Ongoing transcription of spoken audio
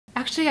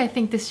Actually, I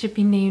think this should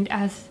be named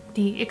as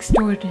the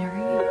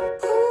Extraordinary.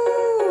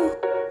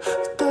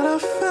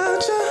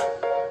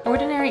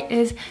 Ordinary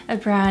is a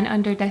brand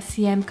under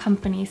DECIEM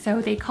company,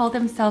 so they call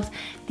themselves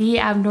the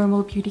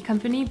abnormal beauty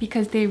company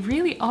because they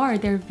really are.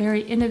 They're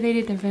very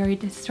innovative, they're very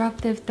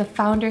disruptive. The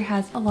founder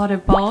has a lot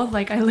of balls,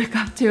 like I look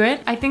up to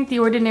it. I think the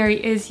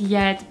Ordinary is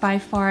yet by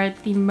far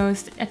the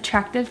most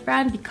attractive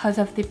brand because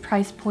of the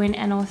price point,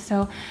 and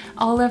also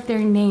all of their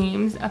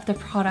names of the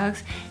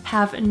products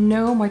have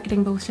no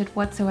marketing bullshit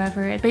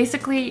whatsoever. It's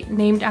basically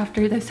named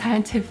after the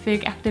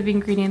scientific active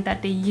ingredient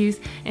that they use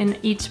in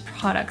each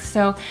product.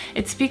 So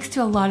it speaks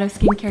to a lot of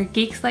skincare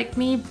geeks like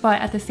me, but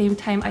at the same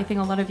time, I think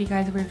a lot of you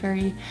guys were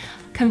very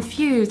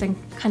confused and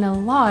kind of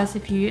lost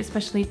if you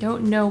especially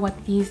don't know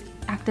what these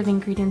active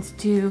ingredients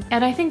do.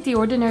 And I think the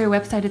Ordinary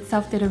website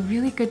itself did a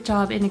really good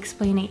job in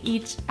explaining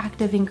each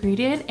active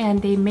ingredient,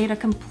 and they made a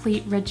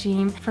complete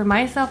regime. For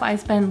myself, I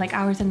spend like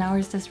hours and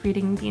hours just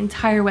reading the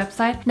entire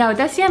website. Now,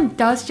 DECIEM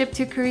does ship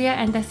to Korea,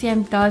 and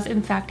DECIEM does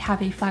in fact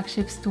have a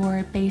flagship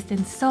store based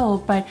in Seoul,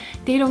 but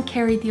they don't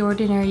carry the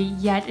Ordinary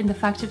yet in the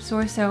flagship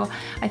store, so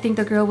I think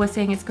the girl was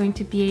saying it's going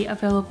to be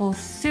available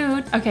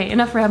soon. Okay,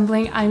 enough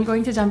rambling. I'm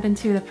going to jump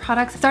into the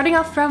products. Starting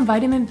off from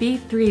vitamin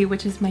B3,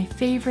 which is my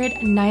favorite,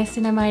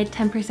 niacinamide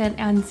 10%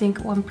 and zinc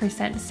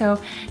 1%.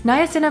 So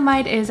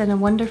niacinamide is a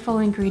wonderful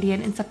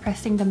ingredient in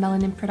suppressing the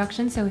melanin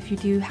production. So if you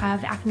do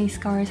have acne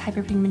scars,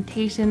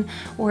 hyperpigmentation,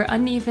 or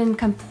uneven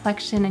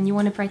complexion and you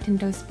want to brighten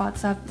those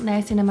spots up,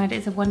 niacinamide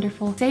is a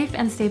wonderful, safe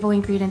and stable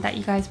ingredient that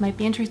you guys might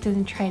be interested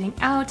in trying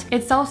out.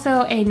 It's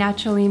also a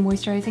naturally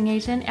moisturizing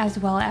agent as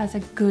well as a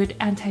good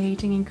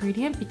anti-aging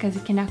ingredient because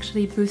it can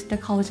actually boost the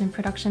collagen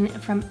production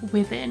from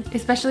within.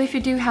 Especially if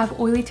you do have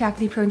oily to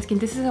acne prone skin,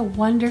 this is a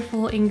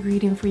wonderful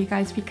ingredient for you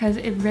guys because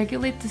it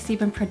regulates the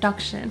sebum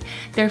production.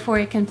 Therefore,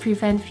 it can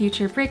prevent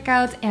future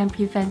breakouts and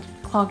prevent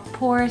clogged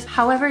pores.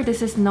 However,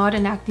 this is not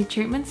an acne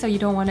treatment, so you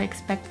don't want to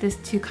expect this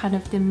to kind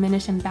of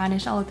diminish and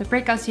banish all of the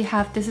breakouts you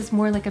have. This is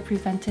more like a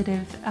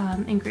preventative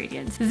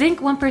ingredient.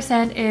 Zinc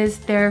 1% is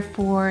there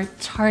for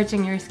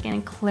charging your skin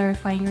and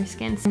clarifying your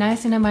skin.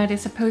 Niacinamide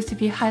is supposed to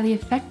be highly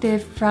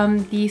effective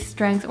from the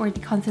strength or the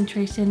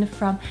concentration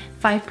from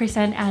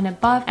 5% and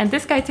above, and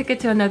this guy took it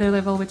to another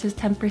level, which is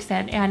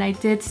 10%, and I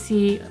did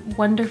see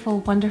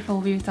wonderful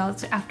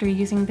results after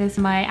using this.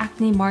 My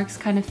acne marks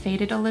kind of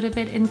faded a little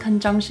bit in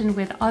conjunction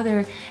with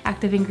other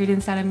active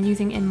ingredients that I'm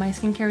using in my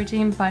skincare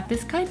regime, but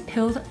this guy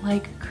pills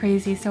like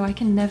crazy, so I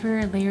can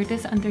never layer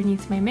this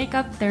underneath my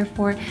makeup.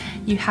 Therefore,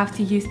 you have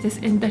to use this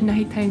in the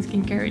nighttime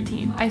skincare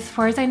routine. As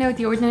far as I know,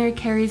 the Ordinary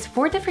carries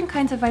 4 different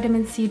kinds of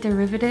vitamin C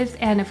derivatives,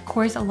 and of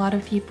course, a lot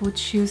of people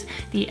choose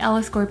the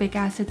L-ascorbic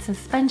acid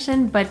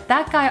suspension, but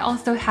that guy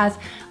also has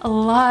a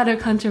lot of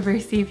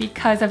controversy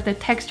because of the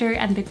texture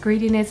and the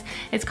grittiness.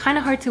 It's kind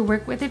of hard to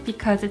work with it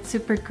because it's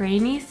super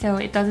grainy, so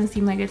it doesn't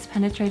seem like it's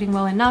penetrating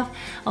well enough.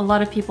 A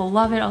lot of people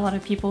love it, a lot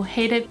of people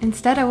hate it.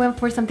 Instead, I went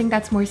for something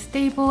that's more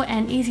stable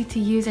and easy to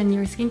use in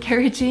your skincare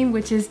regime,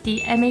 which is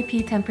the MAP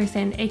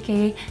 10%,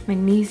 aka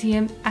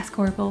Magnesium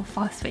Ascorbyl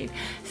Phosphate.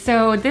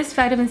 So this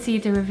vitamin C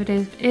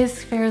derivative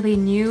is fairly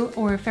new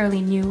or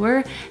fairly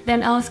newer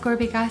than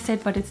L-ascorbic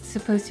acid, but it's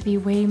supposed to be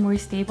way more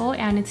stable,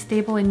 and it's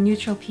stable in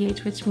neutral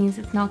pH, which means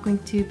it's not going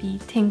to be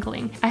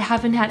tingling. I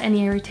haven't had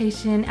any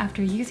irritation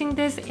after using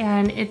this,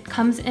 and it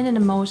comes in an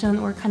emulsion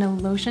or kind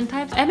of lotion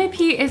type.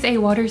 MAP is a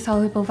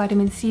water-soluble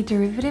vitamin C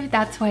derivative.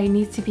 That's why it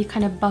needs to be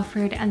kind of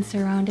buffered and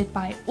surrounded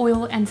by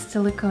oil and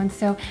silicone.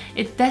 So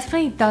it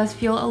definitely does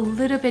feel a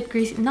little bit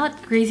greasy,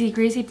 not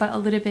greasy, but a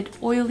little bit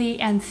oily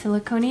and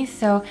silicone-y.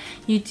 So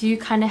you do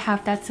kind of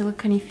have that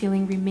silicone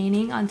feeling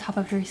remaining on top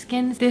of your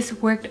skin. This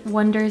worked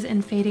wonders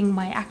in fading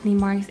my acne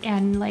marks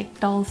and like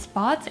dull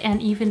spots,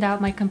 and evened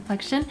out my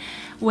complexion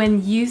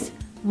when used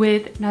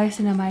with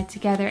niacinamide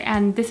together.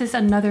 And this is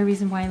another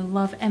reason why I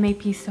love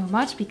MAP so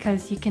much,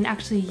 because you can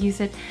actually use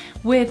it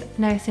with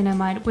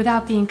niacinamide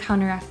without being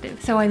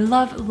counteractive. So I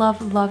love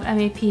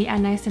MAP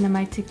and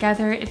niacinamide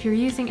together. If you're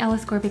using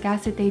L-ascorbic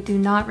acid, they do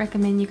not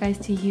recommend you guys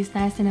to use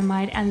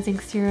niacinamide and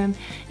zinc serum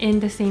in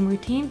the same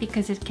routine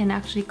because it can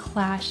actually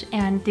clash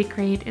and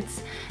degrade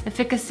its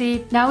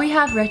efficacy. Now we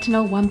have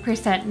retinol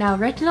 1%. Now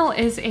retinol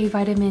is a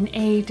vitamin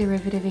A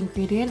derivative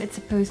ingredient. It's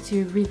supposed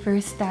to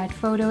reverse that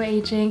photo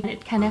aging.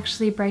 It can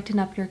actually brighten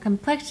up your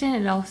complexion.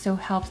 It also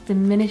helps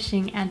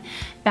diminishing and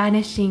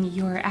banishing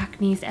your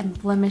acne and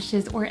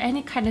blemishes or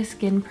any kind of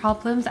skin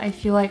problems. I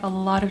feel like a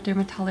lot of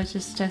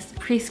dermatologists just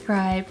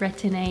prescribe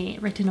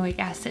retinoic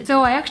acid.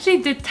 So I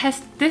actually did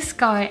test this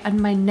guy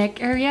on my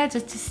neck area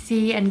just to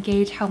see and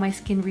gauge how my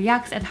skin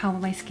reacts and how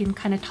my skin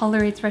kind of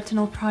tolerates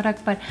retinol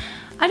product, but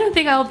I don't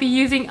think I'll be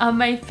using on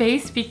my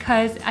face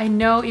because I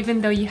know even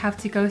though you have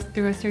to go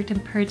through a certain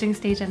purging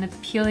stage and a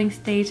peeling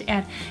stage,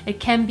 and it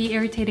can be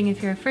irritating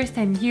if you're a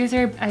first-time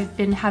user. I've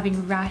been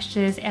having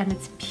rashes and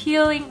it's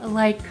peeling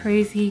like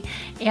crazy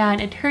and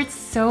it hurts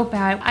so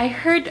bad. I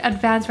heard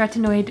advanced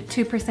retinoid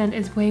 2%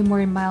 is way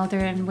more milder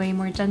and way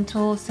more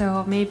gentle,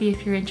 so maybe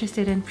if you're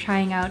interested in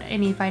trying out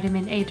any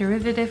vitamin A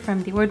derivative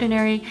from The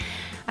Ordinary,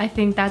 I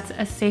think that's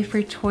a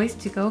safer choice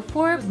to go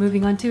for.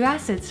 Moving on to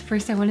acids.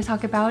 First, I want to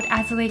talk about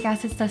azelaic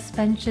acid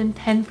suspension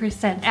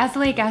 10%.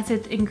 Azelaic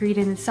acid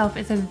ingredient itself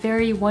is a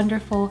very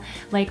wonderful,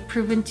 like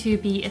proven to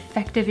be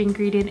effective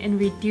ingredient in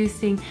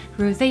reducing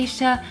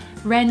rosacea,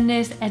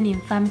 redness, and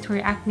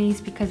inflammatory acne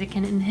because it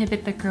can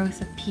inhibit the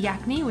growth of P.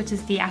 acne, which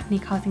is the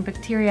acne-causing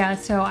bacteria.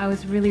 So I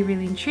was really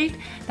intrigued.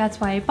 That's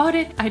why I bought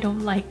it. I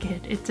don't like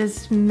it. It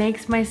just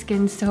makes my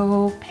skin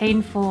so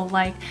painful.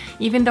 Like,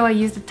 even though I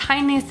use the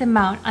tiniest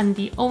amount on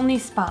the only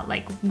spot,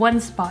 like one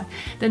spot,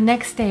 the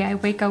next day I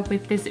wake up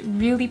with this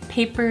really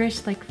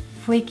paperish, like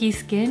flaky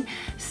skin.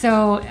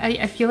 So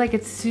I feel like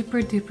it's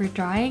super duper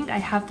drying. I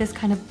have this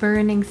kind of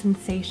burning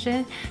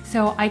sensation.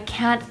 So I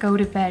can't go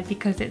to bed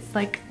because it's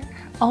like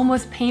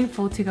almost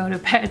painful to go to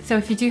bed. So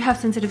if you do have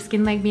sensitive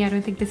skin like me, I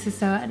don't think this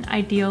is an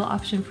ideal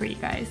option for you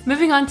guys.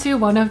 Moving on to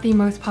one of the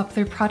most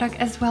popular product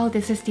as well.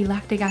 This is the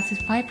lactic acid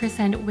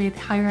 5% with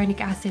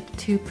hyaluronic acid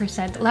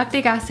 2%.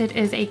 Lactic acid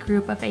is a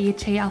group of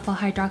AHA alpha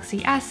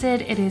hydroxy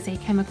acid. It is a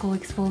chemical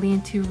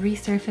exfoliant to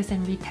resurface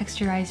and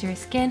retexturize your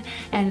skin,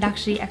 and it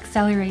actually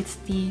accelerates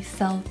the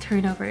cell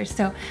turnover.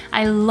 So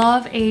I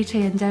love AHA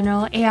in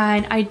general,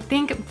 and I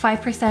think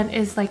 5%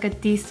 is like a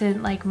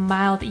decent, like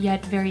mild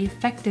yet very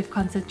effective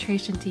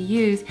concentration to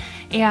use.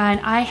 And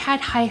I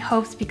had high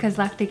hopes because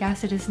lactic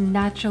acid is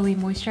naturally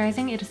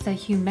moisturizing. It is a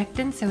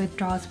humectant, so it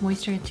draws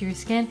moisture into your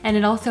skin, and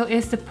it also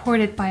is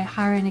supported by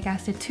hyaluronic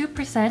acid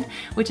 2%,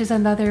 which is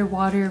another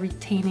water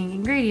retaining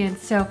ingredient.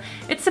 So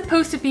it's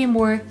supposed to be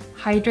more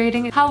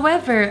hydrating.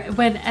 However,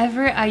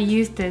 whenever I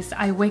use this,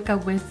 I wake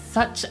up with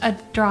such a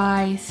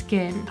dry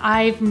skin.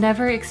 I've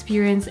never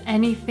experienced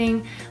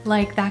anything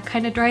like that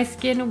kind of dry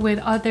skin with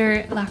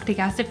other lactic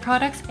acid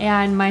products,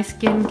 and my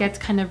skin gets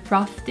kind of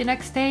rough the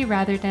next day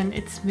rather than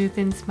it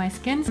smoothens my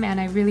skin. And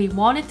I really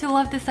wanted to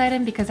love this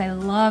item because I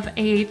love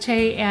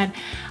AHA and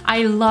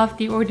I love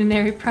the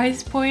Ordinary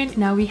price point.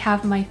 Now we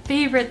have my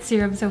favorite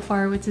serum so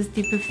far, which is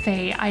the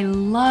Buffet. I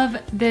love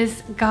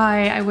this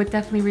guy. I would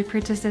definitely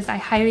repurchase this. I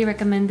highly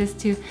recommend this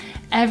to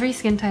every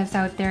skin types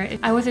out there.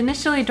 I was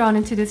initially drawn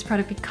into this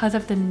product because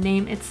of the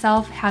name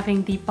itself,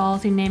 having the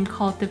ballsy name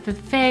called the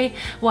Buffet,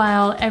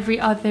 while every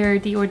other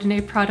The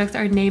Ordinary products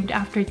are named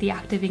after the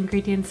active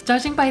ingredients.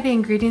 Judging by the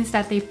ingredients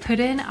that they put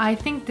in, I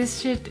think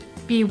this should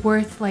be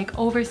worth like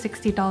over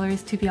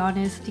 $60 to be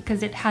honest,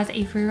 because it has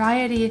a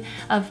variety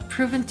of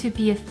proven to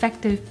be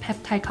effective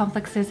peptide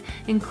complexes,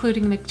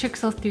 including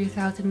Matrixyl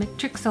 3000,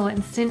 Matrixyl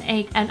and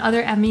Sin-8, and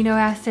other amino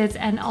acids,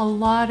 and a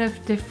lot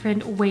of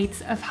different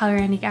weights of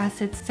hyaluronic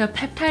acids. So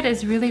peptide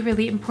is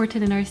really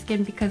important in our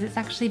skin because it's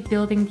actually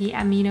building the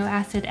amino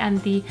acid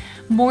and the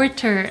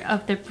mortar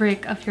of the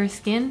brick of your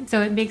skin.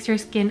 So it makes your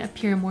skin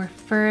appear more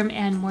firm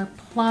and more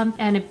plump,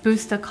 and it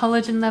boosts the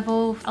collagen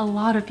level. A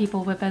lot of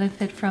people would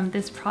benefit from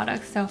this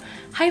product, so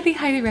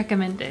highly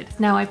recommend it.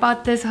 Now I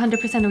bought this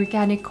 100%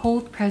 organic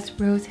cold pressed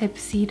rosehip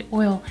seed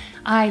oil.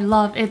 I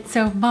love it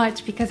so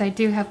much because I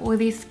do have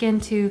oily skin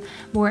to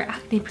more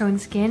acne prone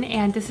skin,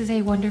 and this is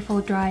a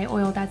wonderful dry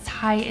oil that's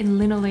high in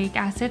linoleic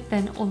acid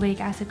than oleic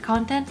acid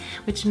content,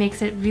 which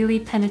makes it really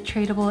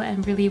penetratable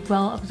and really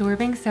well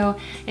absorbing, so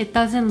it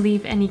doesn't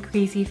leave any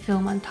greasy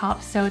film on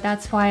top. So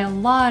that's why a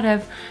lot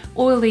of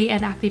oily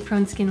and acne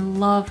prone skin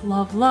love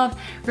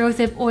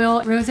rosehip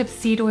oil. Rosehip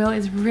seed oil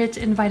is rich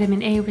in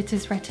vitamin A, which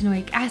is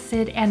retinoic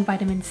acid, and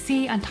vitamin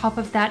C. On top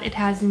of that, it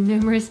has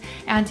numerous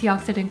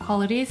antioxidant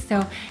qualities,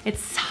 so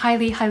it's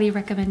highly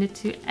recommended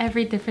to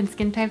every different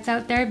skin types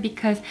out there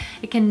because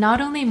it can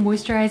not only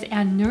moisturize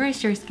and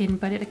nourish your skin,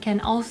 but it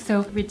can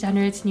also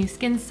regenerate new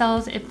skin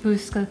cells, it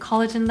boosts the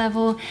collagen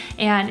level,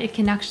 and it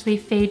can actually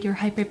fade your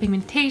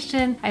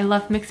hyperpigmentation. I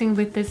love mixing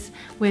with this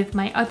with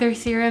my other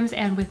serums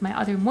and with my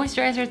other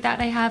moisturizers that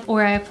I have,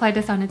 or I apply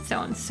this on its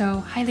own. So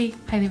highly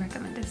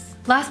recommend this.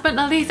 Last but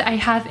not least, I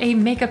have a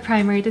makeup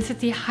primer. This is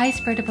the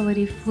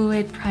High-Spreadability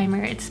Fluid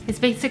Primer. It's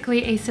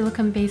basically a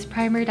silicone-based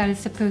primer that is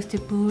supposed to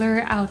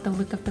blur out the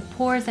look of the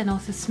pores and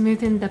also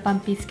smoothen the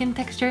bumpy skin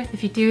texture.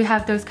 If you do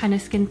have those kind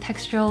of skin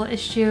textural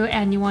issue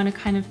and you want to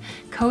kind of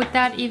coat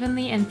that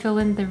evenly and fill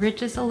in the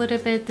ridges a little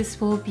bit,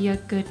 this will be a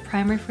good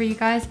primer for you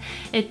guys.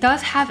 It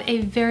does have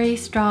a very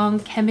strong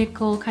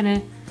chemical kind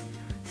of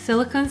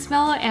silicone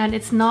smell, and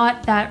it's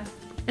not that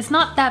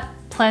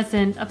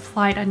pleasant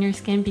applied on your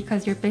skin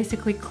because you're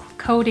basically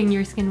coating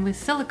your skin with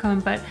silicone,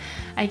 but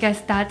I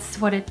guess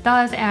that's what it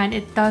does, and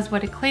it does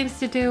what it claims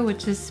to do,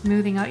 which is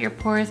smoothing out your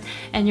pores,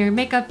 and your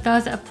makeup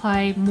does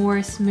apply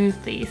more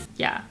smoothly.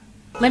 Yeah.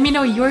 Let me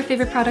know your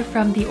favorite product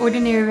from the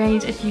Ordinary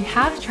range. If you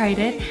have tried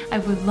it, I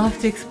would love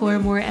to explore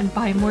more and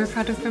buy more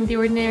products from the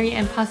Ordinary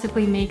and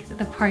possibly make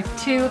the part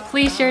 2.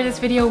 Please share this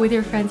video with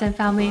your friends and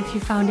family if you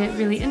found it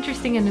really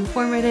interesting and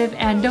informative,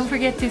 and don't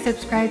forget to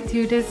subscribe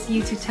to this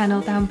YouTube channel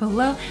down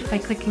below by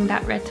clicking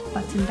that red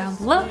button down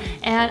below,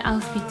 and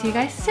I'll speak to you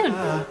guys soon.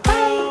 Bye!